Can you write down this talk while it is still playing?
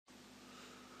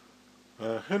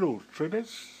Hello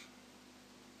traders.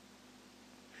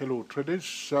 Hello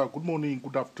traders. Good morning,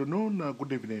 good afternoon,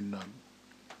 good evening.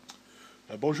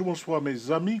 Bonjour, bonsoir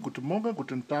mes amis. Guten Morgen,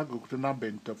 guten Tag, guten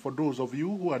Abend. For those of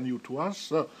you who are new to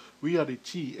us, we are the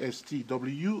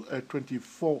TSTW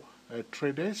 24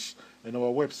 traders, and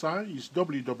our website is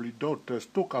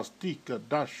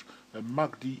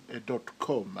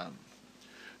www.stochastic-magdi.com.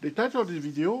 The title of this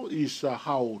video is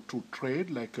How to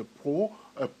Trade Like a Pro,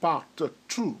 Part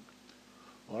 2.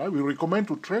 Alright, we recommend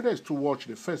to traders to watch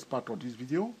the first part of this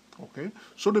video, okay,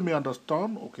 so they may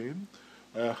understand, okay,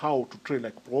 how to trade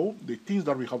like pro. The things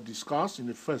that we have discussed in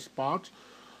the first part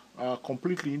are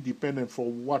completely independent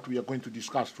from what we are going to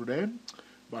discuss today,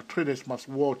 but traders must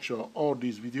watch all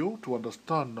these videos to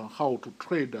understand how to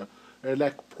trade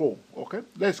like pro, okay.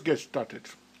 Let's get started.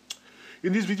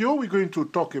 In this video, we're going to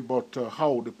talk about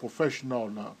how the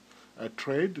professional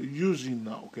trade using,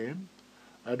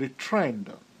 the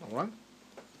trend, alright.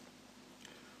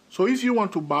 So if you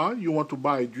want to buy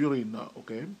during,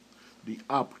 the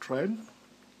uptrend.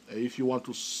 If you want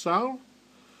to sell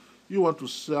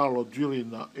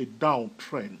during a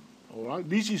downtrend. All right.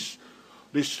 This is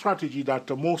the strategy that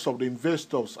most of the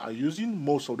investors are using.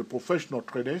 Most of the professional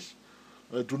traders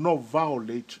do not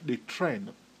violate the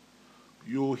trend.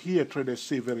 You hear traders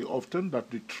say very often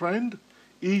that the trend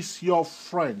is your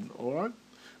friend. All right.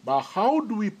 But how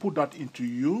do we put that into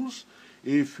use?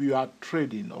 If you are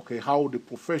trading, okay, how the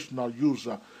professional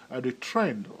user the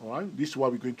trend, all right? This is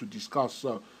what we're going to discuss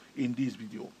in this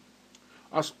video.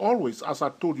 As always, as I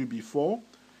told you before,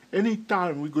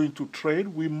 anytime we're going to trade,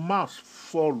 we must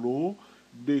follow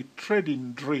the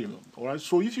trading drill, all right?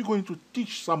 So if you're going to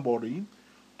teach somebody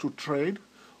to trade,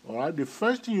 all right, the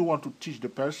first thing you want to teach the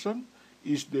person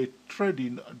is the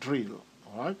trading drill,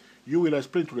 all right? You will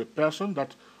explain to the person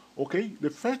that, okay,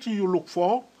 the first thing you look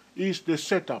for is the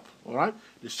setup, all right?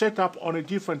 The setup on a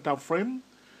different time frame,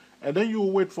 and then you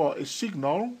wait for a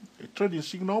signal, a trading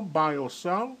signal, buy or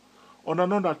sell, on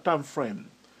another time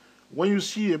frame. When you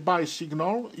see a buy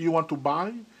signal, you want to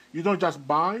buy, you don't just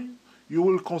buy, you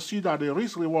will consider the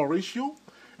risk-reward ratio,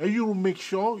 and you will make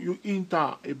sure you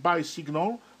enter a buy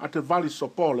signal at a valid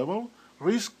support level,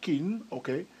 risking,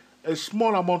 okay, a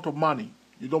small amount of money.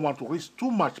 You don't want to risk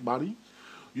too much money.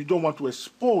 You don't want to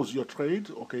expose your trade,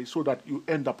 okay, so that you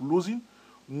end up losing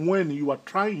when you are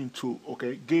trying to,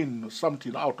 okay, gain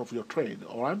something out of your trade,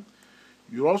 all right?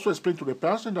 You also explain to the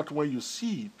person that when you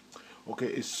see,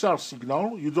 okay, a sell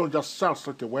signal, you don't just sell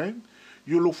straight away.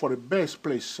 You look for the best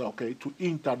place, okay, to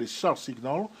enter the sell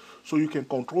signal so you can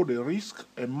control the risk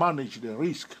and manage the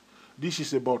risk. This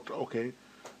is about, okay,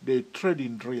 the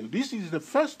trading drill. This is the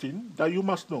first thing that you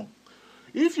must know.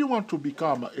 If you want to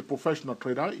become a professional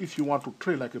trader, if you want to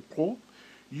trade like a pro,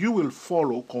 you will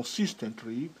follow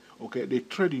consistently, okay, the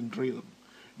trading drill.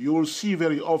 You will see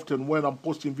very often when I'm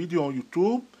posting video on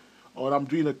YouTube or I'm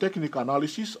doing a technical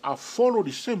analysis, I follow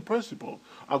the same principle.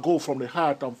 I go from the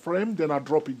higher time frame, then I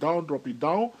drop it down to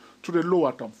the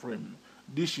lower time frame.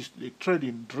 This is the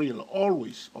trading drill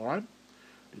always, all right?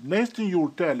 The next thing you will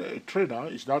tell a trader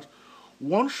is that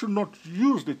one should not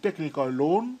use the technical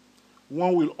alone.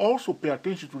 One will also pay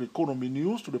attention to the economy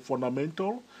news, to the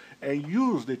fundamental, and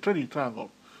use the trading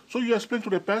triangle. So you explain to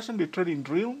the person the trading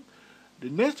drill. The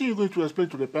next thing you're going to explain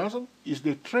to the person is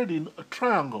the trading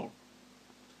triangle.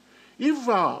 If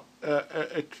a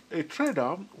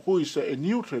trader who is a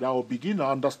new trader or beginner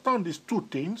understands these two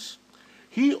things,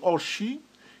 he or she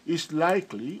is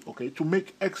likely, okay, to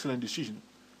make excellent decisions.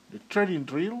 The trading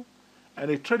drill and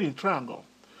the trading triangle.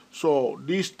 So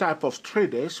these type of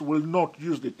traders will not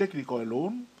use the technical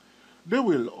alone. They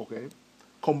will, okay,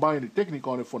 combine the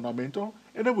technical and the fundamental,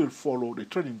 and they will follow the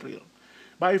trading drill.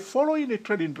 By following the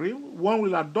trading drill, one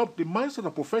will adopt the mindset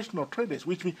of professional traders,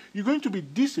 which means you're going to be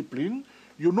disciplined.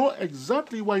 You know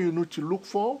exactly what you need to look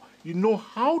for. You know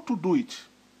how to do it.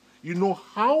 You know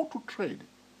how to trade.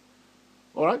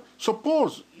 All right?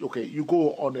 Suppose, okay, you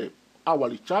go on a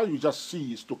hourly chart, you just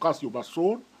see stochastic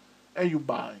oversold, and you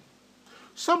buy.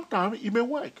 Sometimes it may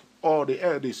work. Or the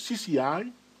CCI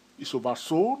is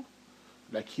oversold,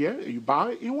 like here, you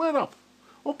buy, it went up.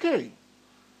 Okay,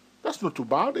 that's not too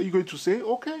bad. You're going to say,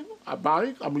 okay, I buy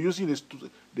it. I'm using the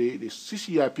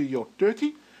CCI period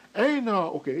 30, and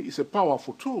okay, it's a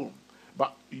powerful tool.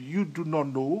 But you do not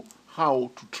know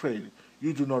how to trade.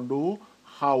 You do not know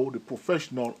how the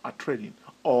professional are trading.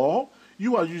 Or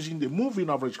you are using the moving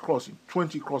average crossing,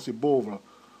 20 cross above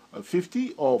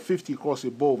 50, or 50 cross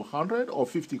above 100, or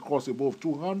 50 cross above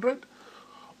 200.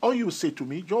 Or you say to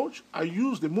me, George, I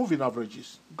use the moving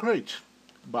averages. Great.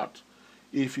 But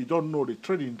if you don't know the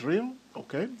trading drill,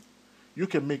 okay, you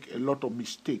can make a lot of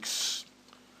mistakes.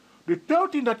 The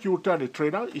third thing that you will tell the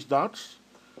trader is that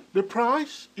the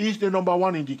price is the number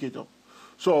one indicator.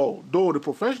 So though the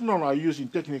professionals are using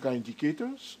technical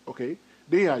indicators, okay,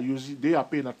 they are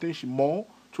paying attention more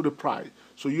to the price.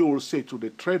 So you will say to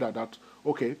the trader that,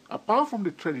 okay, apart from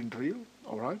the trading drill,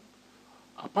 all right,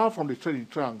 apart from the trading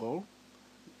triangle,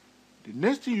 the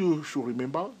next thing you should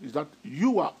remember is that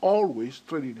you are always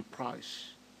trading the price.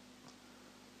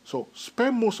 So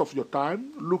spend most of your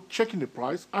time checking the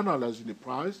price, analyzing the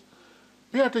price,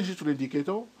 pay attention to the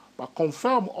indicator, but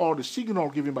confirm all the signal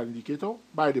given by the indicator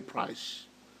by the price.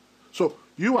 So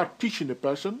you are teaching the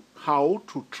person how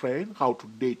to trade, how to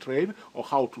day trade, or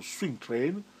how to swing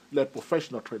trade, like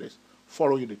professional traders,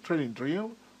 following the trading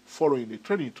drill, following the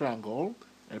trading triangle,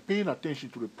 and paying attention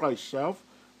to the price itself,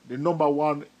 the number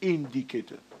one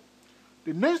indicator.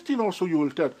 The next thing also you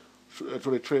will tell to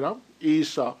the trader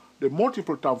is the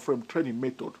multiple time frame trading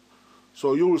method.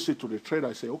 So you will say to the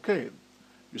trader, say, okay,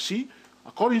 you see,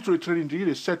 according to the trading drill,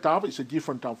 the setup is a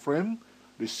different time frame,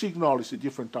 the signal is a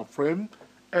different time frame,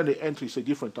 and the entry is a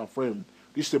different time frame.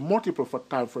 This is a multiple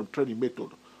time frame trading method.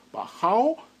 But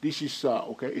how this is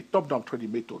a top-down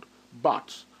trading method.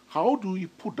 But how do we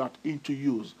put that into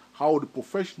use? How the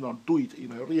professionals do it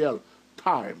in a real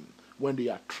time when they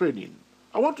are trading?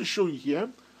 I want to show you here,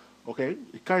 okay,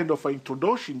 a kind of an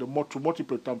introduction to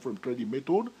multiple time frame trading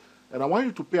method, and I want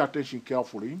you to pay attention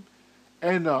carefully.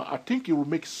 And I think it will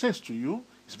make sense to you.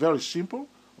 It's very simple,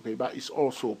 okay, but it's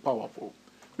also powerful.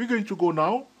 We're going to go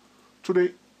now to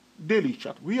the daily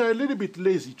chart. We are a little bit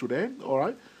lazy today, all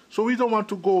right? So we don't want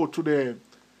to go to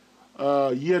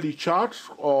the yearly chart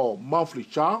or monthly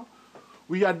chart.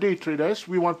 We are day traders.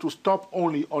 We want to stop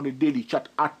only on the daily chart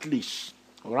at least,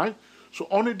 all right? So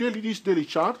on this daily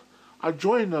chart, I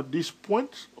join this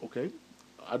point, okay?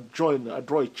 I draw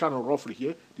a channel roughly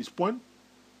here, this point,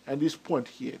 and this point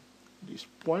here. This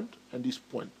point and this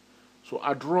point. So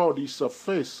I draw this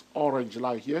first orange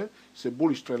line here. It's a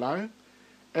bullish trend line.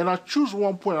 And I choose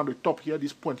one point on the top here,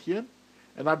 this point here.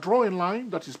 And I draw a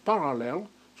line that is parallel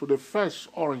to the first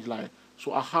orange line.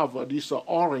 So I have this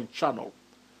orange channel.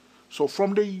 So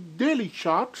from the daily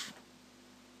chart,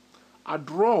 I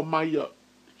draw my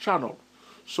channel.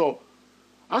 So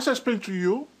as I explained to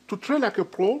you, to trade like a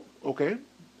pro, okay,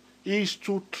 is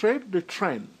to trade the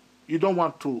trend. You don't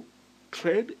want to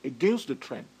trade against the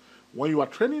trend. When you are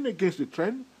trading against the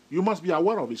trend, you must be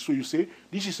aware of it. So you say,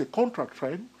 this is a contract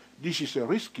trade, this is a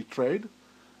risky trade,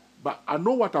 but I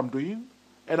know what I'm doing,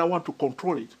 and I want to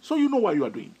control it. So you know what you are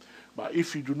doing. But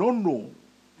if you do not know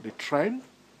the trend,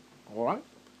 all right,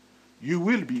 you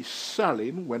will be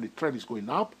selling when the trend is going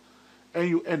up, and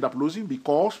you end up losing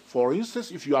because, for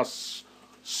instance, if you are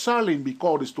selling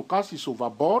because the stochastic is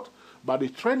overbought, but the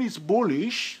trend is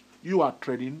bullish, you are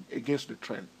trading against the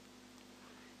trend.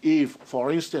 If,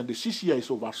 for instance, the CCI is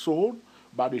oversold,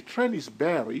 but the trend is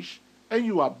bearish, and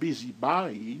you are busy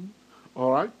buying,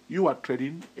 all right, you are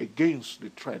trading against the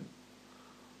trend.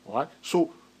 All right?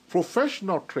 So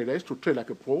professional traders, to trade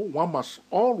like a pro, one must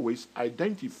always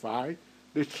identify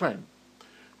the trend.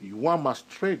 One must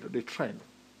trade the trend.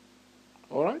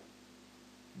 All right?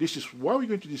 This is what we're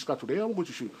going to discuss today. I'm going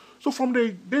to show you. So from the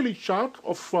daily chart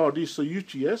of this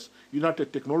UTS,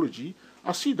 United Technology,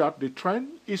 I see that the trend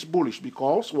is bullish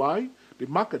because why? The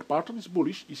market pattern is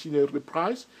bullish. The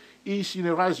price is in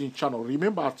a rising channel.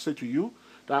 Remember, I said to you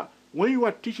that when you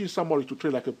are teaching somebody to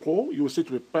trade like a pro, you will say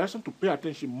to the person to pay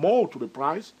attention more to the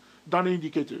price than the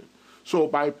indicator. So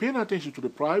by paying attention to the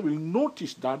price, we'll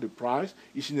notice that the price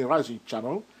is in a rising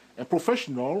channel, and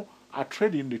professionals are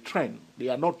trading the trend. They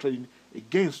are not trading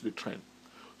against the trend.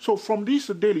 So from this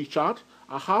daily chart,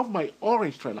 I have my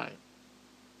orange trend line.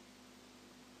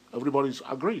 Everybody's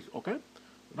agreed, okay?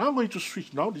 Now I'm going to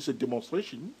switch now. This is a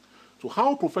demonstration to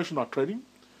how professional trading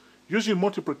using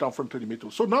multiple time frame trading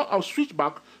methods. So now I'll switch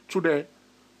back to the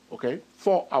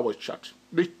 4-hour chart.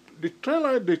 The trend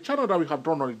line, the channel that we have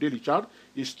drawn on the daily chart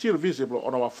is still visible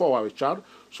on our 4-hour chart.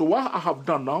 So what I have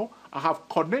done now, I have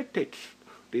connected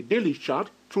the daily chart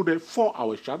to the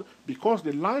 4-hour chart because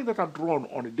the line that are drawn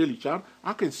on the daily chart,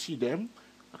 I can see them.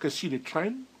 I can see the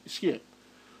trend is here.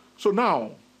 So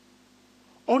now,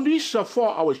 on this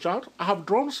 4-hour chart, I have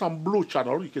drawn some blue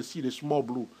channels. You can see the small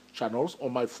blue channels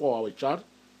on my 4-hour chart.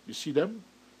 You see them?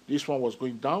 This one was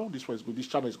going down. This one is going. This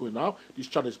channel is going up. This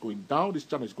channel is going down. This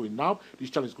channel is going up. This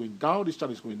channel is going down. This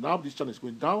channel is going up. This channel is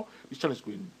going down. This channel is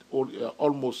going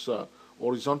almost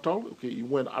horizontal. Okay, it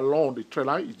went along the trend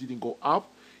line. It didn't go up.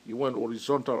 It went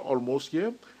horizontal almost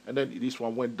here, and then this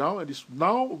one went down. And this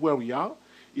now where we are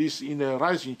is in a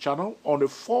rising channel on a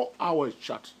 4-hour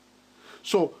chart.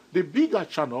 So the bigger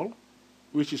channel,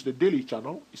 which is the daily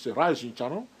channel, is a rising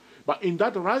channel. But in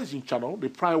that rising channel, the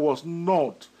price was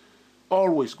not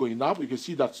always going up. You can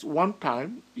see that one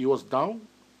time it was down,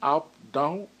 up,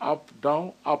 down, up,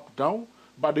 down, up, down.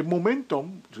 But the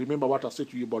momentum, remember what I said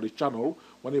to you about the channel,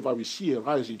 whenever we see a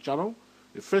rising channel,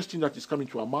 the first thing that is coming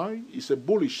to our mind is a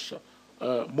bullish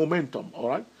momentum, all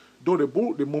right? Though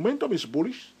the momentum is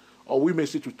bullish, or we may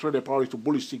say to trade the price to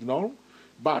bullish signal,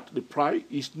 but the price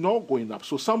is not going up.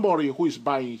 So somebody who is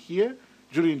buying here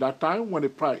during that time when the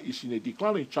price is in a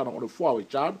declining channel on the 4-hour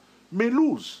chart may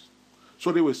lose.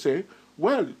 So they will say,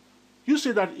 well, you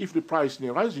say that if the price is in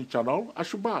a rising channel, I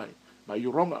should buy. But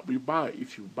you're wrong.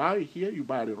 If you buy here, you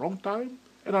buy at the wrong time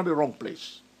and at the wrong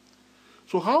place.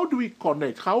 So how do we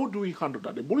connect? How do we handle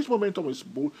that? The bullish momentum is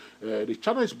the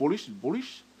channel is bullish.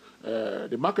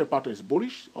 The market pattern is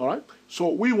bullish. All right. So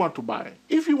we want to buy.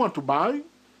 If you want to buy,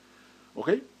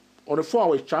 okay, on a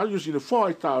 4-hour chart using the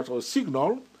 4-hour chart or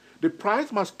signal, the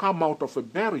price must come out of a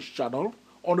bearish channel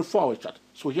on the 4-hour chart.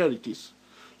 So here it is.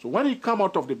 So when it come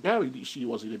out of the bearish, you see it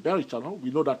was in a bearish channel,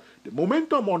 we know that the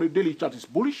momentum on the daily chart is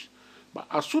bullish. But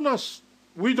as soon as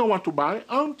we don't want to buy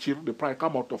until the price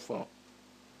come out of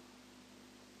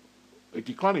a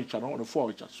declining channel on the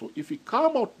 4-hour chart. So if it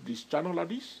come out this channel like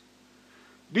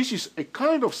this is a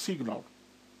kind of signal.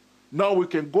 Now we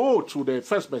can go to the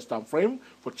first best time frame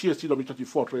for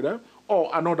TSTW24 trader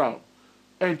or another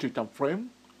entry time frame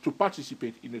to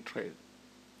participate in a trade.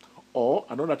 Or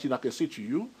another thing I can say to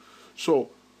you, so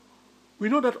we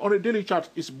know that on a daily chart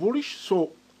is bullish.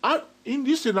 So in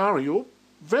this scenario,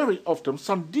 very often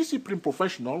some disciplined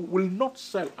professional will not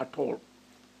sell at all.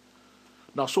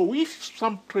 Now, so if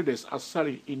some traders are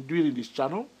selling during this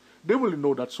channel, they will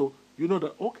know that. So you know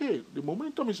that, okay, the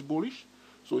momentum is bullish.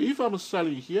 So if I'm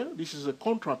selling here, this is a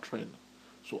contra trend.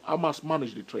 So I must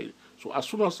manage the trade. So as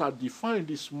soon as I define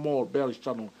this small bearish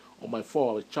channel on my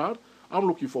 4-hour chart, I'm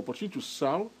looking for opportunity to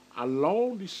sell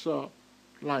along this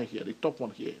line here, the top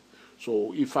one here.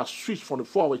 So if I switch from the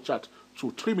 4-hour chart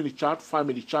to 3-minute chart,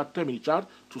 5-minute chart, 10-minute chart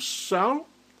to sell,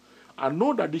 I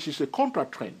know that this is a contra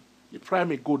trend. The price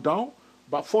may go down,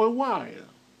 but for a while.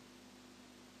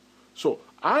 So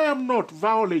I am not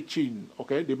violating,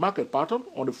 okay, the market pattern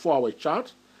on the 4-hour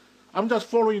chart. I'm just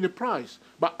following the price.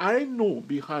 But I know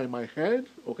behind my head,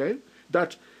 okay,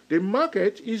 that the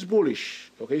market is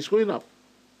bullish, okay, it's going up.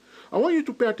 I want you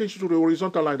to pay attention to the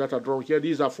horizontal line that are drawn here.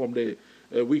 These are from the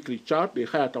weekly chart, the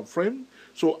higher time frame.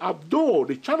 So although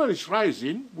the channel is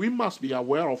rising, we must be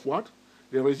aware of what?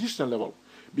 The resistance level.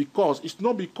 Because it's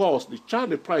not because the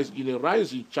channel price in a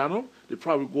rising channel, the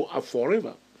price will go up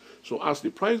forever. So as the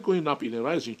price going up in a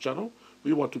rising channel,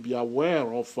 we want to be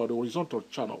aware of the horizontal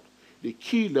channel, the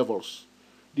key levels.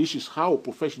 This is how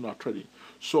professional trading.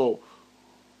 So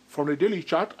from the daily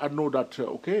chart, I know that,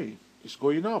 okay, it's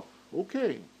going up,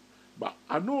 okay. But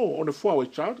I know on the 4-hour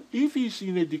chart, if it's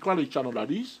in a declining channel like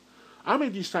this, I may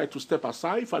decide to step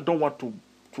aside if I don't want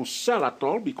to sell at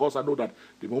all because I know that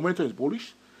the momentum is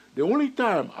bullish. The only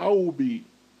time I will be,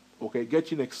 okay,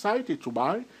 getting excited to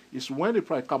buy is when the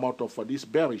price come out of this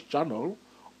bearish channel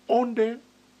on the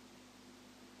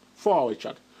 4-hour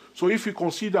chart. So if you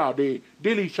consider the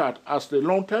daily chart as the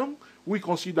long term, we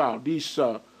consider this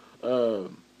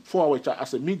 4-hour chart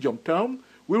as a medium term.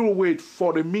 We will wait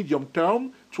for the medium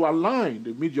term to align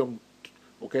the medium,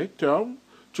 okay, term,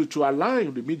 to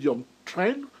align the medium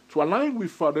trend, to align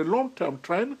with the long-term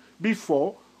trend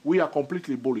before we are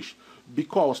completely bullish.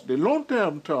 Because the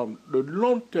long-term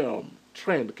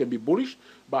trend can be bullish,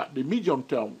 but the medium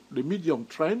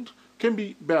trend can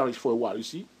be bearish for a while, you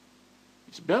see.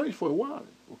 It's bearish for a while,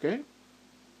 okay?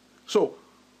 So,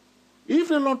 if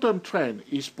the long-term trend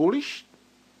is bullish,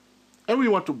 and we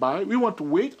want to buy, we want to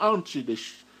wait until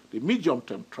the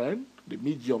medium-term trend,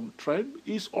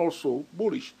 is also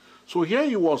bullish. So here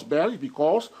it was bearish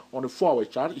because on the 4-hour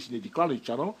chart, it's in a declining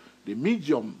channel, the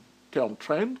medium-term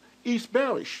trend is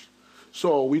bearish.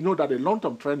 So we know that the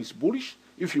long-term trend is bullish.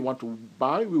 If you want to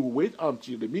buy, we will wait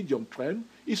until the medium trend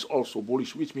is also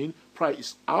bullish, which means price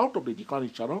is out of the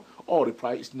declining channel or the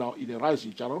price is now in a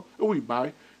rising channel. When we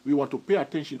buy, we want to pay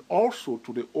attention also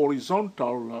to the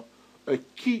horizontal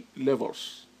key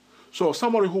levels. So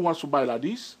somebody who wants to buy like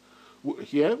this,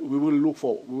 here we will look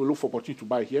for opportunity to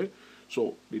buy here.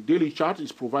 So the daily chart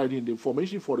is providing the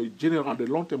information for the general and the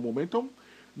long-term momentum.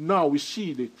 Now we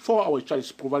see the 4-hour chart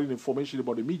is providing information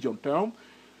about the medium term.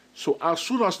 So as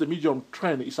soon as the medium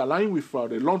trend is aligned with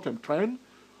the long-term trend,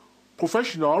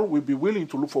 professional will be willing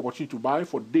to look for opportunity to buy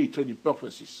for day trading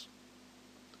purposes.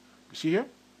 You see here?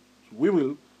 So we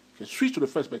can switch to the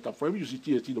first beta frame using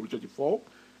TSTW24,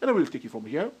 and then we'll take it from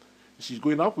here. This is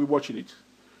going up, we're watching it.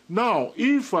 Now,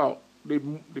 if the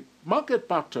market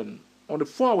pattern on the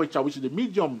 4-hour chart, which is the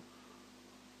medium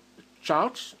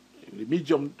charts, the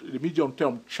medium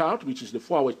term chart, which is the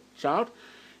 4-hour chart,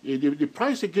 the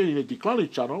price again in a declining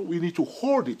channel, we need to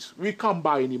hold it. We can't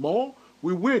buy anymore.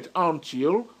 We wait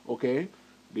until, okay,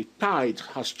 the tide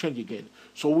has changed again.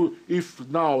 So if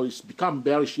now it's become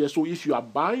bearish here, so if you are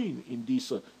buying in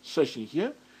this session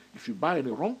here, if you buy in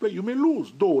the wrong place, you may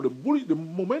lose. Though the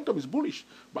momentum is bullish,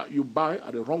 but you buy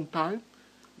at the wrong time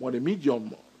when the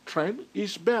medium trend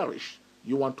is bearish.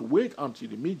 You want to wait until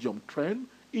the medium trend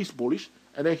is bullish,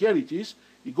 and then here it is.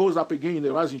 It goes up again in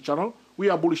the rising channel. We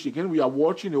are bullish again. We are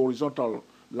watching the horizontal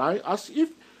line as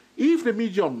if the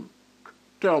medium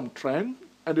term trend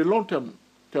and the long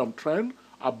term trend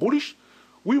are bullish,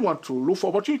 we want to look for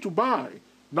opportunity to buy.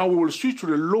 Now we will switch to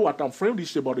the lower time frame.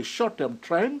 This is about the short-term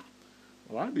trend.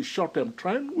 All right, the short-term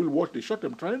trend. We'll watch the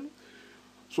short-term trend.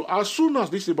 So as soon as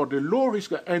this is about the low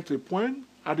risk entry point,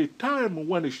 at the time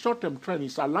when the short-term trend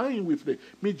is aligned with the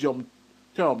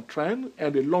medium-term trend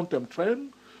and the long-term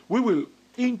trend, we will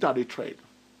enter the trade.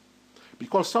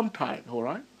 Because sometimes, all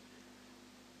right,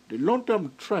 the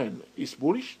long-term trend is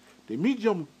bullish, the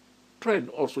medium trend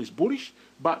also is bullish,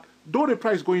 but though the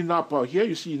price going up here,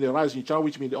 you see in the rising chart,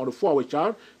 which means on the 4-hour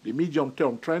chart, the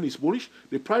medium-term trend is bullish.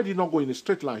 The price did not go in a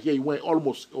straight line. Here it went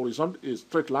almost horizontal, a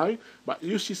straight line, but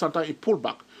you see sometimes it pulled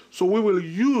back. So we will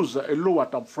use a lower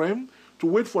time frame to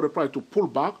wait for the price to pull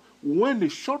back when the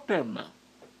short-term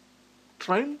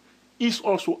trend is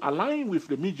also aligned with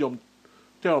the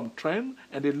medium-term trend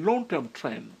and the long-term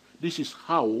trend. This is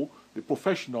how the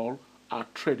professionals are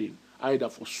trading, either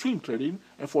for swing trading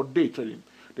and for day trading.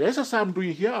 The exercise I'm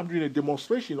doing here, I'm doing a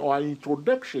demonstration or an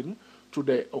introduction to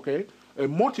the, a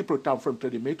multiple time frame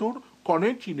trading method,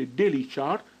 connecting the daily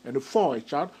chart and the 4-hour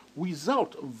chart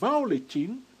without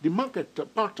violating the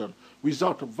market pattern,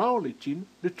 without violating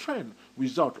the trend,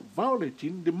 without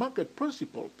violating the market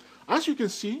principle. As you can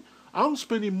see, I'm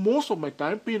spending most of my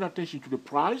time paying attention to the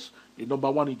price, the number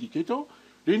one indicator.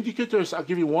 The indicators are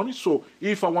giving warning, so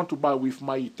if I want to buy with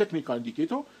my technical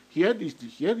indicator, here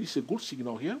is a good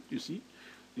signal here, you see.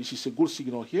 This is a good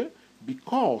signal here,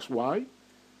 because why?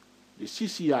 The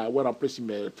CCI, where I'm placing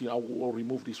my thing, I will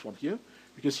remove this one here.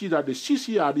 You can see that the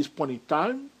CCI at this point in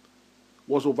time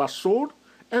was oversold,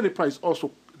 and the price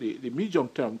also, the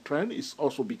medium-term trend is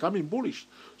also becoming bullish.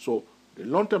 So the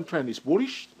long-term trend is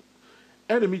bullish,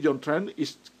 and the medium trend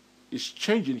is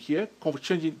changing here,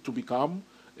 changing to become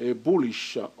a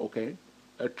bullish,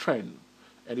 a trend.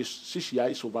 And this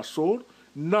CCI is oversold.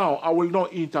 Now I will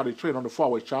not enter the trend on the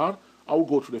 4-hour chart. I will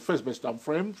go to the first best time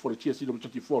frame for the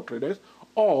TSCW24 traders,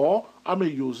 or I may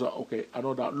use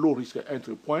another low risk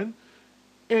entry point.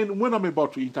 And when I'm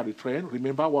about to enter the trend,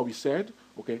 remember what we said,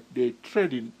 the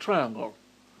trading triangle.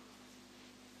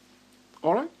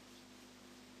 All right?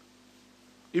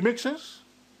 It makes sense?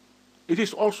 It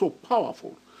is also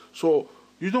powerful. So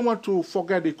you don't want to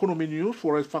forget the economy news,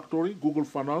 Forex Factory, Google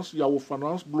Finance, Yahoo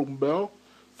Finance, Bloomberg,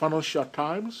 Financial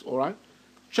Times, all right?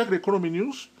 Check the economy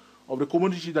news of the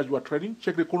commodity that you are trading.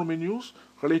 Check the economy news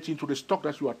relating to the stock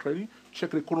that you are trading. Check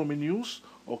the economy news,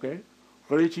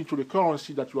 relating to the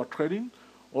currency that you are trading,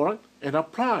 all right? And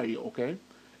apply,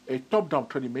 a top-down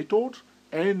trading method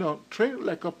and trade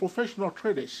like a professional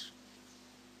traders.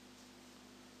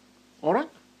 All right?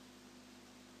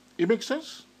 It makes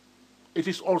sense? It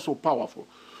is also powerful.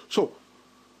 So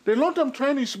the long-term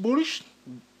trend is bullish,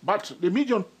 but the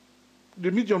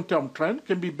medium-term trend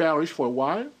can be bearish for a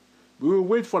while. We will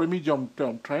wait for the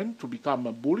medium-term trend to become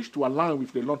bullish, to align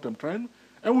with the long-term trend,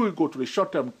 and we will go to the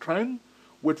short-term trend,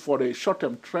 wait for the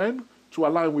short-term trend to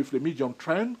align with the medium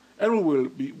trend, and we will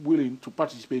be willing to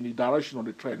participate in the direction of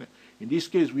the trend. In this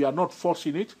case, we are not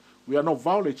forcing it. We are not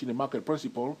violating the market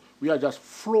principle. We are just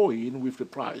flowing with the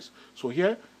price. So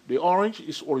here, the orange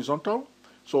is horizontal.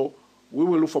 So we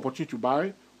will look for opportunity to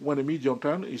buy when the medium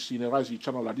trend is in a rising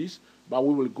channel like this, but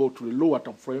we will go to the lower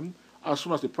time frame as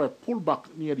soon as the price pull back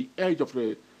near the edge of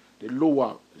the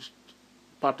lower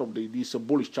part of this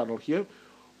bullish channel here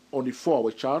on the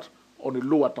 4-hour chart. On the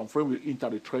lower time frame, we enter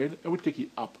the trend and we take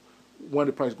it up. When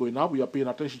the price is going up, we are paying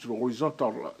attention to the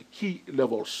horizontal key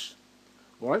levels.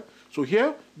 All right. So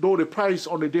here, though the price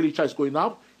on the daily chart is going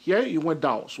up, here it went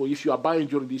down. So if you are buying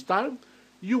during this time,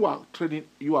 you are trading,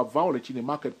 you are violating a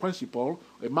market principle,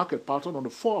 a market pattern on the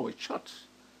 4-hour chart.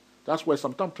 That's why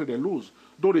sometimes traders lose.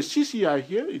 Though the CCI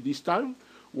here at this time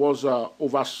was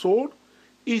oversold,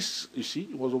 you see,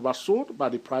 it was oversold,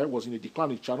 but the price was in a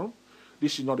declining channel.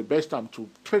 This is not the best time to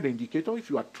trade an indicator. If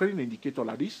you are trading an indicator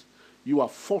like this, you are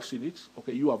forcing it,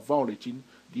 you are violating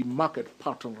the market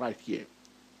pattern right here.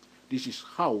 This is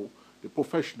how the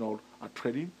professionals are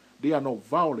trading. They are not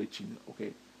violating,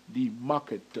 the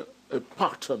market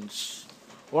patterns.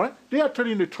 All right? They are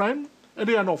trading the trend, And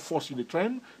they are not forcing the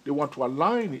trend. They want to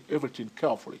align everything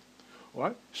carefully. All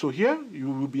right? So here, you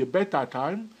will be a better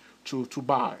time to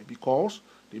buy because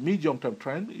the medium-term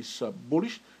trend is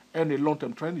bullish and the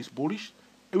long-term trend is bullish.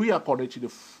 We are connecting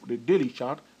the daily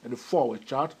chart and the forward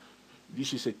chart.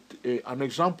 This is an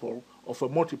example of a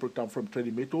multiple time frame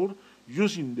trading method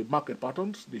using the market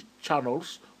patterns, the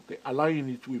channels, okay, aligning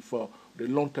it with the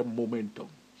long-term momentum.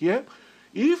 Here,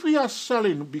 if we are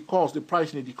selling because the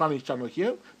price in the declining channel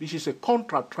here, this is a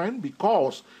contra trend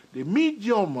because the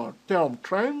medium-term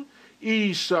trend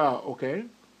is, okay,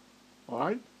 all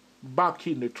right, back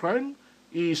in the trend,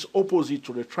 is opposite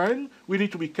to the trend. We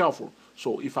need to be careful.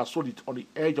 So if I sold it on the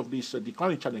edge of this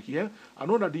declining channel here, I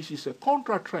know that this is a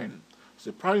contra trend.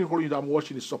 The primary holding that I'm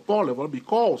watching is support level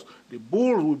because the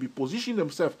bull will be positioning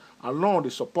themselves along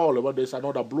the support level. There's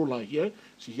another blue line here.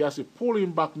 See, he has a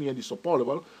pulling back near the support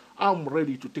level. I'm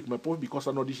ready to take my profit because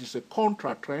I know this is a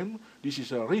contra trend. This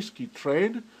is a risky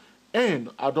trade.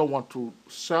 And I don't want to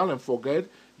sell and forget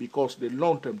because the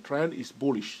long-term trend is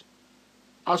bullish.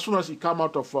 As soon as it comes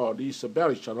out of this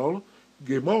bearish channel,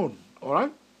 game on, all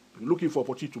right? If you're looking for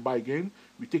opportunity to buy again,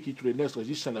 we take it to the next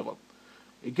resistance level.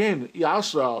 Again, it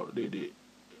has,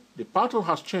 the pattern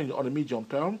has changed on the medium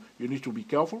term. You need to be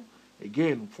careful.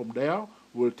 Again, from there,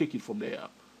 we'll take it from there.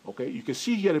 Okay, you can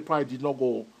see here the price did not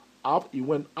go up. It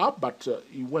went up, but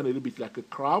it went a little bit like a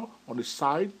crab on the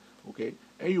side. Okay,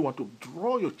 and you want to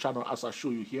draw your channel as I show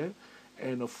you here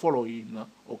and follow in,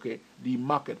 okay, the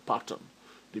market pattern.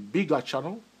 The bigger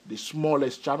channel, the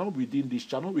smallest channel within this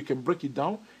channel, we can break it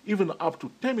down even up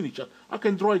to 10-minute channel. I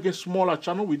can draw again smaller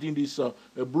channel within this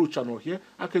blue channel here.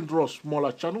 I can draw a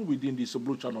smaller channel within this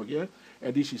blue channel here.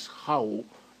 And this is how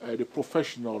the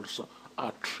professionals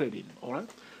are trading, all right?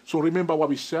 So remember what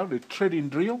we said, the trading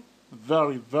drill,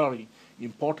 very, very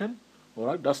important, all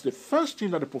right? That's the first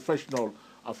thing that the professionals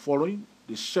are following,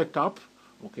 the setup,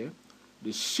 okay,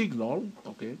 the signal,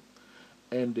 okay,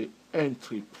 and the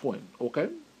entry point, okay?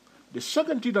 The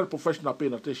second thing that professionals are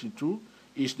paying attention to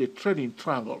is the trading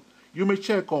triangle. You may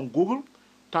check on Google,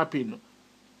 type in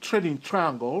trading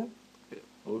triangle,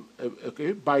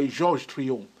 okay, by Georges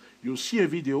Triot. You'll see a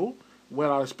video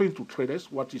where I explain to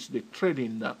traders what is the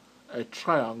trading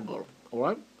triangle, all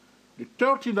right? The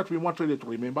third thing that we want traders to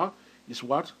remember is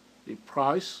what? The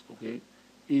price, okay,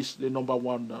 is the number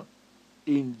one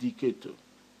indicator,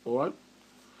 all right?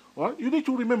 All right? You need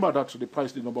to remember that the price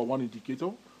is the number one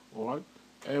indicator, all right?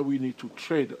 And we need to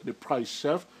trade the price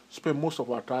self, spend most of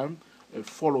our time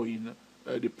following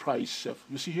the price self.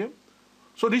 You see here?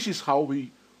 So this is how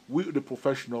we the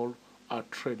professional, are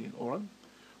trading, all right?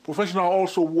 Professional are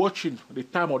also watching the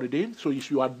time of the day. So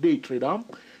if you are a day trader,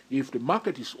 if the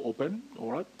market is open,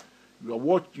 all right,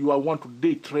 you want to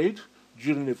day trade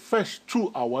during the first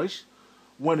 2 hours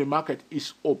when the market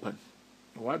is open,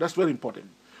 all right? That's very important.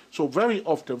 So very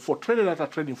often for traders that are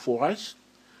trading forex,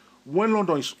 when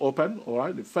London is open, all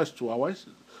right, the first 2 hours,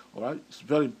 all right, it's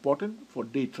very important for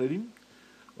day trading.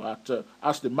 But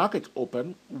as the market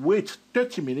open, wait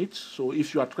 30 minutes. So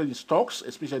if you are trading stocks,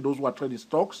 especially those who are trading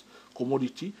stocks,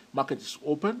 commodity, market is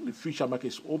open, the future market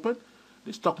is open,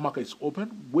 the stock market is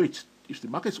open, wait. If the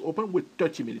market is open, wait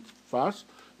 30 minutes first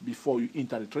before you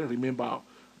enter the trade. Remember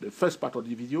the first part of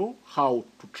the video, how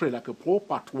to trade like a pro,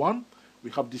 part 1. We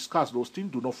have discussed those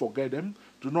things. Do not forget them.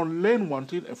 Do not learn one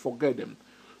thing and forget them.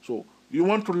 So you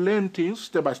want to learn things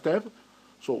step by step.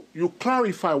 So you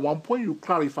clarify one point, you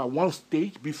clarify one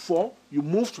stage before you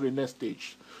move to the next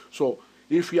stage. So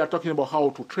if we are talking about how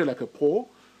to trade like a pro,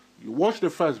 you watch the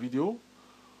first video,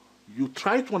 you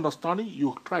try to understand it,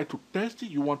 you try to test it,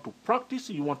 you want to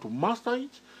practice it, you want to master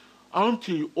it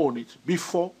until you own it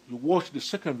before you watch the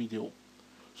second video.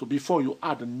 So before you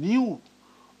add a new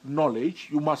knowledge,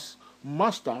 you must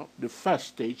master the first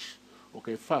stage,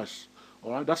 okay, first.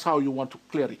 All right, that's how you want to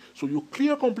clear it. So you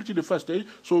clear completely the first stage.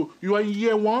 So you are in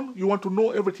year 1. You want to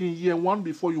know everything in year 1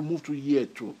 before you move to year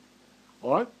 2.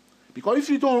 All right? Because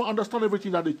if you don't understand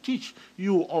everything that they teach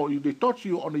you or they taught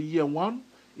you on the year 1,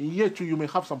 in year 2 you may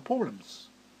have some problems.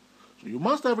 So you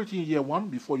master everything in year 1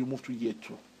 before you move to year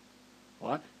 2. All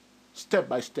right? Step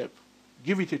by step.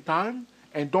 Give it a time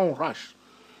and don't rush.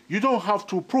 You don't have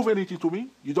to prove anything to me.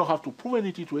 You don't have to prove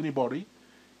anything to anybody.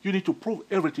 You need to prove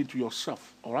everything to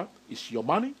yourself, all right? It's your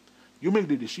money. You make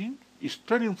the decision. It's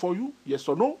trading for you, yes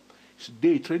or no? It's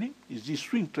day trading. Is this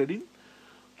swing trading?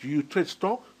 Do you trade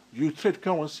stock? Do you trade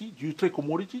currency? Do you trade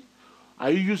commodity?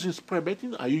 Are you using spread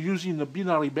betting? Are you using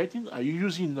binary betting? Are you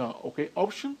using,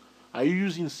 option? Are you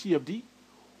using CFD?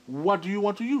 What do you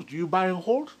want to use? Do you buy and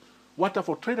hold? What type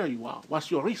of trader you are?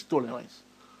 What's your risk tolerance?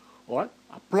 All right?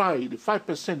 Apply the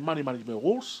 5% money management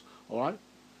rules, all right?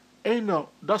 And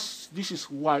this is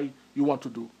why you want to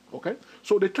do. Okay,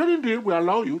 so the trading drill will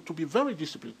allow you to be very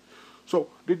disciplined. So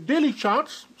the daily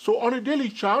charts. So on the daily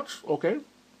charts, okay,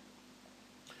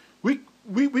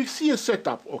 we see a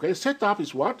setup. Okay, setup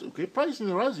is what? Okay, price in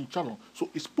the rising channel, so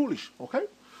it's bullish. Okay,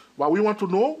 but we want to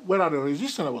know where are the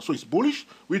resistance levels. So it's bullish.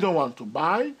 We don't want to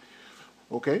buy.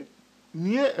 Okay,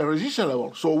 near a resistance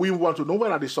level. So we want to know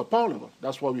where are the support level.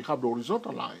 That's why we have the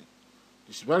horizontal line.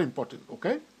 It's very important.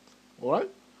 Okay, all right.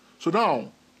 So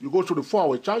now you go to the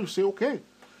 4-hour chart. You say, okay,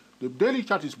 the daily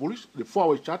chart is bullish. The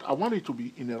 4-hour chart, I want it to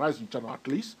be in a rising channel at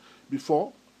least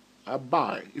before I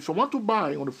buy. If I want to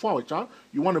buy on the 4-hour chart,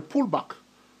 you want to pull back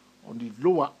on the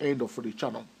lower end of the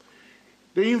channel.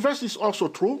 The inverse is also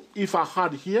true. If I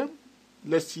had here,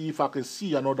 let's see if I can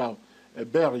see another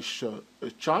bearish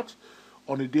chart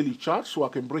on the daily chart, so I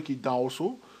can break it down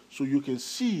also, so you can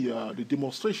see the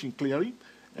demonstration clearly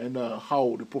and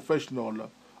how the professional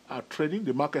are trading.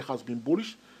 The market has been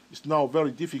bullish. It's now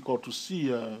very difficult to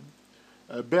see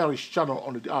a bearish channel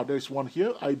on the. There is one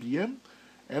here, IBM,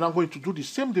 and I'm going to do the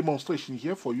same demonstration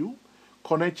here for you,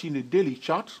 connecting the daily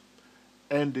chart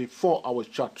and the 4-hour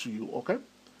chart to you. Okay,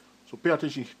 so pay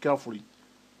attention carefully.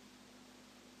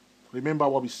 Remember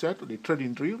what we said: the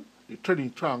trading drill, the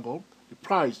trading triangle. The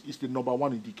price is the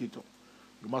 #1 indicator.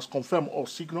 You must confirm all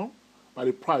signal by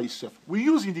the price itself. We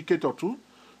use indicator too,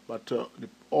 but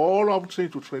all I'm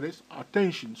saying to traders,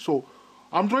 attention. So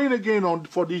I'm drawing again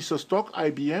for this stock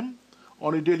IBM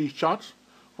on a daily chart.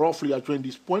 Roughly I join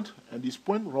this point and this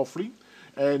point roughly,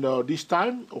 and this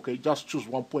time, okay, just choose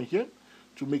one point here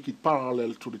to make it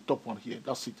parallel to the top one here.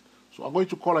 That's it. So I'm going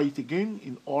to color it again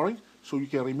in orange so you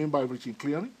can remember everything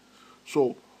clearly.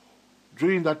 So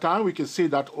during that time, we can say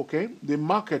that, okay, the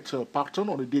market pattern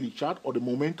on the daily chart or the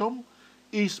momentum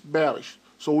is bearish.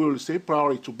 So we will say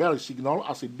priority to bearish signal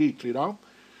as a day trader.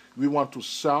 We want to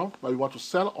sell, but we want to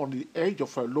sell on the edge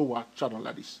of a lower channel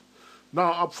like this.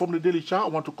 Now, up from the daily chart, I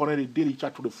want to connect the daily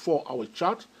chart to the 4-hour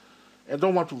chart. I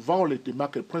don't want to violate the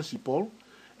market principle.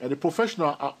 And the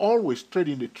professionals are always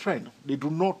trading the trend. They do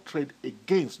not trade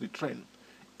against the trend.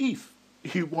 If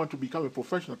you want to become a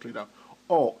professional trader,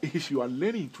 or if you are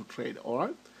learning to trade, all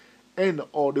right, and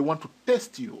or they want to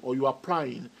test you, or you are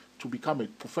applying to become a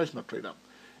professional trader,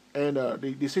 and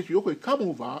they say to you, okay, come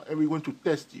over and we're going to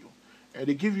test you, and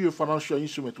they give you a financial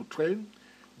instrument to trade.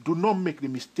 Do not make the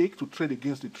mistake to trade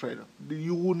against the trader.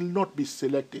 You will not be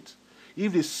selected.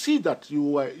 If they see that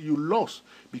you lost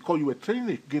because you were trading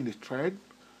against the trade,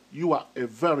 you are a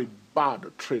very bad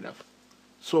trader.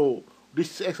 So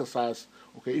this exercise,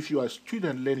 okay, if you are a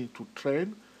student learning to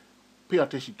trade, pay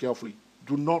attention carefully.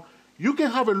 Do not, you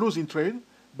can have a losing trade,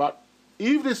 but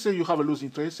if they say you have a losing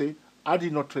trade, say, I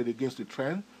did not trade against the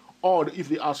trend. Or if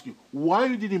they ask you, why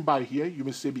you didn't buy here, you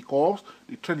may say, because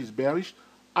the trend is bearish,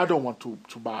 I don't want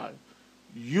to buy.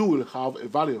 You will have a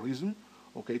valid reason,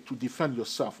 okay, to defend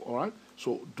yourself, all right?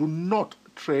 So do not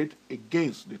trade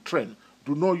against the trend.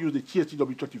 Do not use the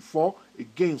TSTW24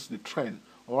 against the trend,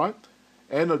 all right?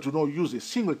 And do not use a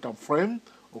single time frame,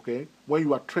 okay, when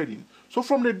you are trading. So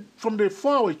from the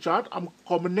 4-hour chart, I'm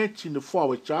connecting the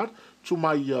 4-hour chart to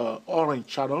my orange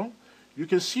channel. You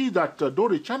can see that though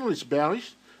the channel is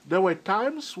bearish, there were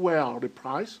times where the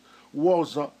price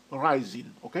was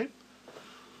rising, okay?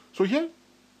 So here,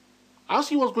 as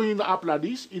he was going up like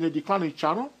this in a declining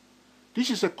channel, this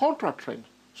is a contra trend.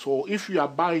 So if you are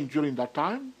buying during that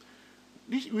time,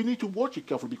 we need to watch it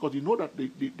carefully because you know that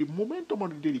the momentum on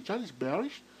the daily chart is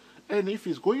bearish. And if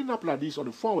it's going up like this on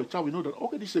the 4-hour chart, we know that,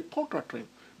 okay, this is a contra trend.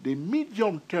 The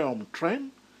medium-term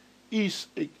trend is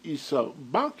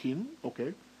backing,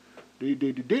 okay, the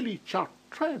daily chart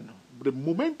trend. The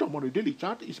momentum on the daily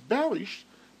chart is bearish,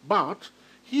 but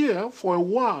here, for a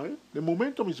while, the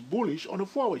momentum is bullish on the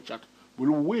 4-hour chart.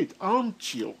 We'll wait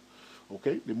until,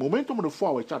 okay, the momentum on the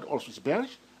 4-hour chart also is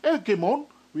bearish. And came on,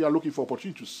 we are looking for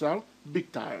opportunity to sell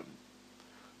big time.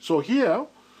 So here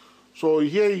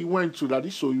he went to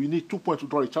that. So you need 2 points to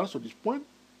draw a chance. So this point.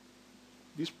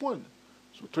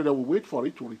 So trader will wait for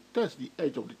it to retest the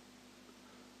edge of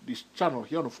this channel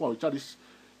here on the 4-hour chart.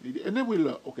 And then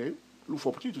we'll, okay, look for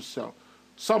opportunity to sell.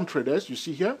 Some traders, you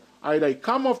see here, either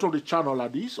come off of the channel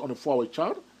like this on the 4-hour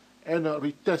chart and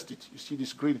retest it. You see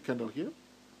this green candle here?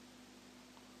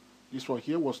 This one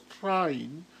here was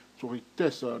trying to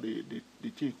retest the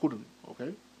thing, couldn't,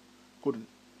 okay? Couldn't.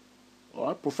 All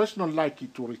right, professional like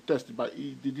it to retest it, but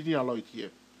they didn't allow it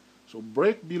here. So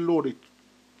break below the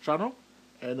channel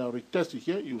and retest it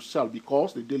here, you sell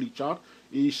because the daily chart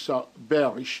is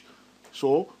bearish.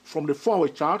 So from the 4-hour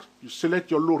chart, you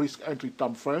select your low risk entry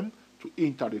time frame to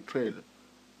enter the trade.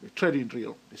 The trading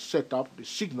drill, the setup, the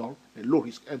signal, the low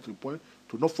risk entry point.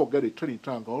 To not forget the trading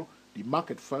triangle, the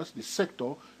market first, the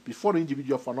sector, before the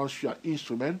individual financial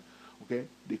instrument. Okay,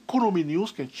 the economy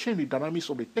news can change the dynamics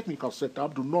of the technical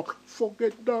setup. Do not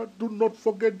forget that. Do not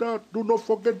forget that. Do not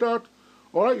forget that.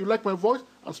 All right, you like my voice?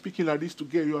 I'm speaking like this to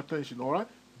get your attention. All right,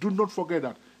 do not forget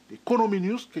that. The economy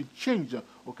news can change.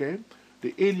 Okay,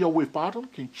 the Elliott wave pattern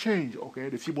can change. Okay,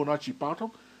 the Fibonacci pattern,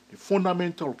 the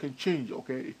fundamental can change.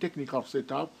 Okay, the technical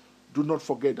setup. Do not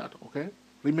forget that. Okay,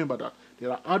 remember that.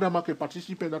 There are other market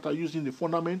participants that are using the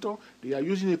fundamental. They are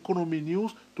using economy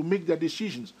news to make their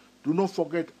decisions. Do not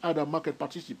forget other market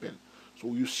participants. So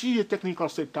you see a technical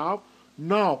setup,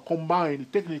 now combine the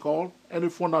technical and the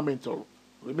fundamental.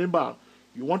 Remember,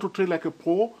 you want to trade like a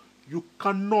pro, you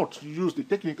cannot use the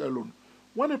technical alone.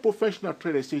 When a professional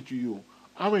trader says to you,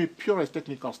 I'm a purest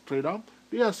technical trader,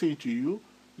 they are saying to you,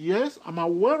 yes, I'm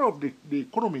aware of the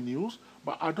economy news,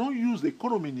 but I don't use the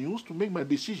economy news to make my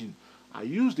decision. I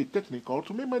use the technical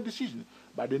to make my decision.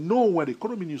 But they know when the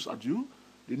economy news are due,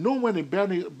 they know when a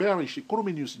bearish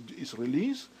economy news is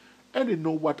released, and they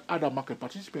know what other market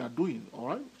participants are doing, all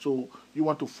right? So you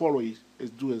want to follow it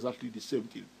and do exactly the same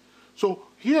thing. So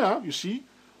here, you see,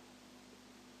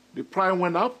 the price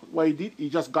went up. What it did, it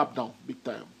just gapped down big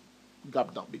time.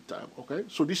 Gap down big time, okay?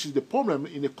 So this is the problem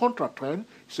in the contra trend.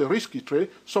 It's a risky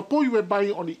trade. Suppose you were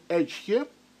buying on the edge here,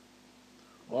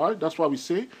 all right? That's why we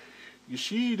say, you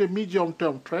see the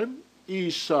medium-term trend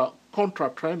is a contra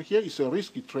trend here. It's a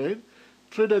risky trade.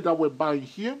 Traders that were buying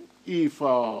here, if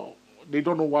they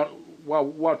don't know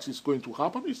what is going to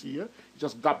happen, you see here, it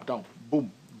just gap down, boom,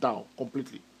 down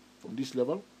completely. From this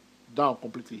level, down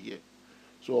completely here.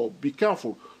 So be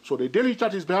careful. So the daily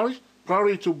chart is bearish,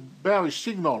 prior to bearish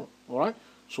signal, all right?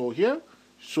 So here,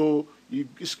 so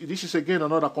this is again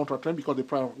another contra trend because the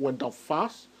price went down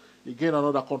fast. Again,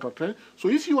 another contra trend. So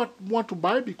if you want to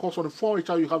buy, because on the 4-hour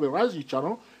chart you have a rising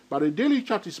channel, but the daily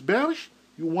chart is bearish,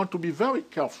 you want to be very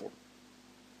careful.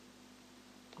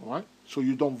 All right, so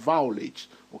you don't violate,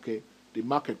 okay, the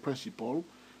market principle.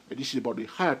 And this is about the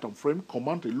higher time frame,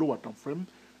 command the lower time frame.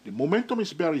 The momentum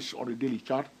is bearish on the daily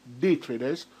chart. Day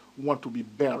traders want to be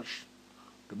bearish.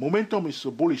 The momentum is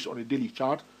bullish on the daily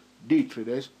chart. Day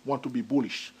traders want to be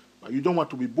bullish. But you don't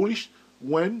want to be bullish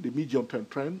when the medium-term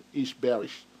trend is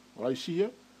bearish. All right, see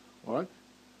here? All right,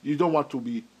 you don't want to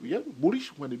be bullish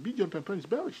when the medium-term trend is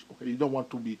bearish. Okay, you don't want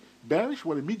to be bearish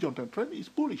when the medium-term trend is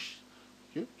bullish.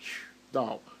 Okay.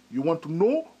 Now, you want to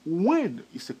know when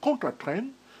it's a contra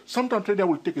trend. Sometimes trader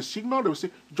will take a signal, they will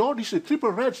say, John, this is a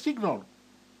triple red signal.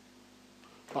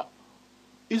 But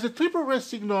is the triple red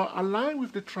signal aligned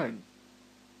with the trend?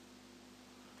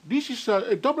 This is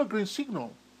a double green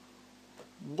signal.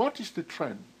 What is the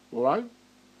trend? All right?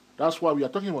 That's why we are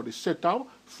talking about the setup.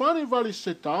 Find a value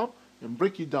setup and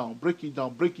break it down, break it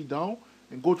down, break it down,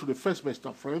 and go to the first best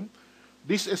time frame.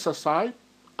 This exercise,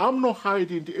 I'm not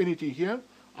hiding anything here.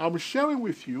 I'm sharing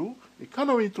with you a kind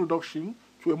of introduction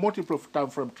to a multiple time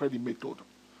frame trading method.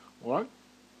 All right?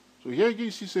 So here again,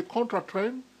 you see a contra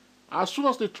trend. As soon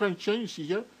as the trend changes, you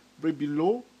see here, break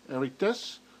below and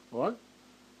retest. All right?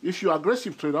 If you're an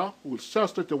aggressive trader, who will sell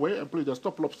straight away and play the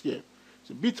stop loss here. It's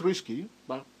a bit risky,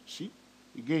 but see,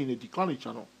 again, a declining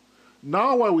channel.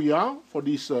 Now where we are for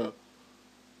this, it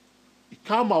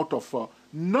come out of,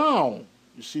 now,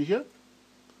 you see here,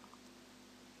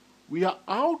 we are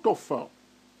out of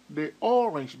the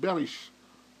orange bearish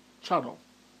channel.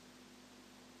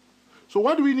 So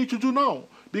what do we need to do now?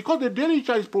 Because the daily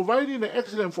chart is providing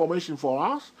excellent information for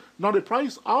us, now the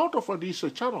price out of this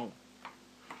channel.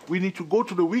 We need to go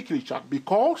to the weekly chart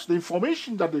because the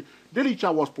information that the daily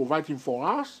chart was providing for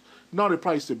us, now the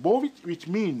price is above it, which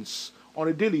means on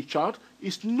the daily chart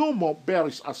it's no more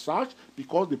bearish as such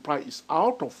because the price is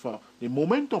out of the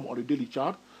momentum on the daily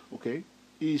chart, okay,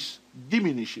 is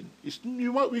diminishing.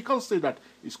 We can't say that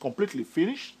it's completely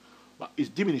finished, but it's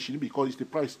diminishing because it's the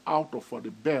price out of the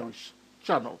bearish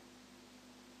channel.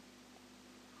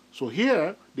 So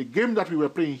here, the game that we were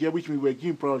playing here, which we were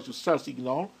giving priority to sell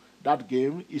signal, that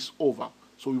game is over.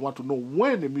 So we want to know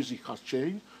when the music has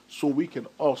changed so we can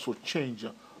also change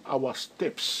our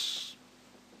steps.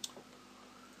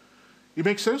 It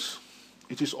makes sense?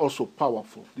 It is also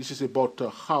powerful. This is about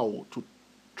how to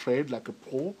trade like a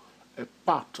pro, a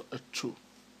part 2.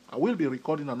 I will be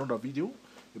recording another video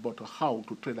about how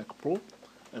to trade like a pro,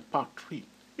 a part 3.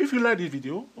 If you like this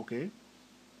video, okay,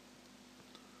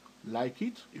 like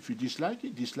it. If you dislike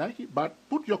it, but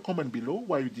put your comment below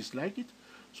why you dislike it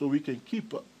so we can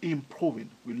keep improving.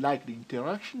 We like the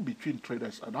interaction between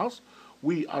traders and us.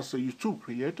 We as YouTube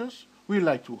creators, we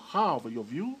like to have your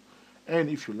view, and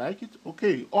if you like it,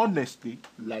 okay, honestly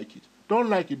like it. Don't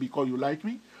like it because you like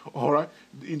me, all right?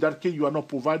 In that case, you are not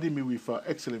providing me with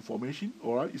excellent information,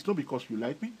 all right? It's not because you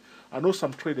like me. I know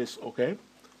some traders, okay,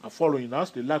 are following us,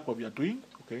 they like what we are doing.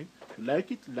 Okay, if you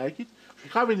like it, like it. If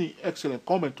you have any excellent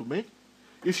comment to make,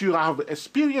 if you have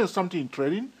experienced something in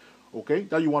trading, okay,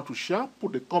 that you want to share,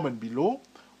 put the comment below.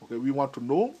 Okay, we want to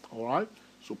know. All right,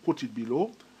 so put it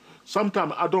below.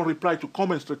 Sometimes I don't reply to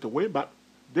comments straight away, but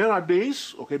there are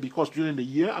days, okay, because during the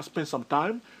year I spent some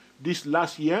time. This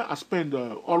last year I spent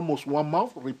almost 1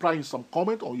 month replying some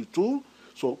comment on YouTube.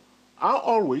 So I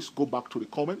always go back to the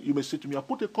comment. You may say to me, I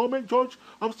put a comment, George,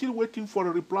 I'm still waiting for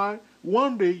a reply.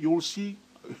 One day you will see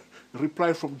a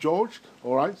reply from George,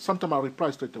 all right? Sometimes I reply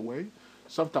straight away.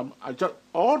 Sometimes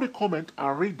all the comments,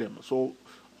 I read them. So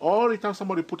all the time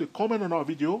somebody put a comment on our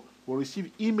video, we'll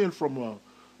receive email from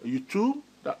YouTube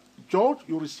that, George,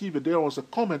 you received, there was a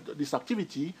comment, this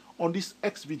activity on this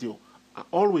X video. I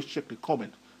always check the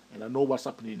comment and I know what's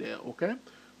happening there, okay?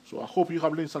 So I hope you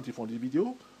have learned something from this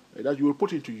video that you will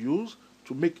put into use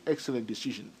to make excellent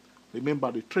decisions.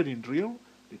 Remember the trading drill,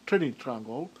 the trading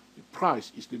triangle, the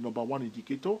price is the #1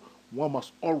 indicator. One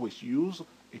must always use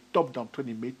a top-down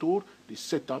trading method, the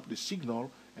setup, the signal,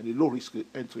 and the low-risk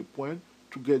entry point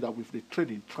together with the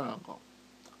trading triangle.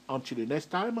 Until the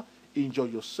next time, enjoy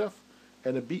yourself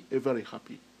and be very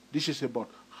happy. This is about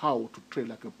how to trade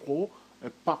like a pro,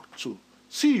 part 2.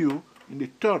 See you in the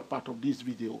third part of these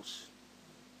videos.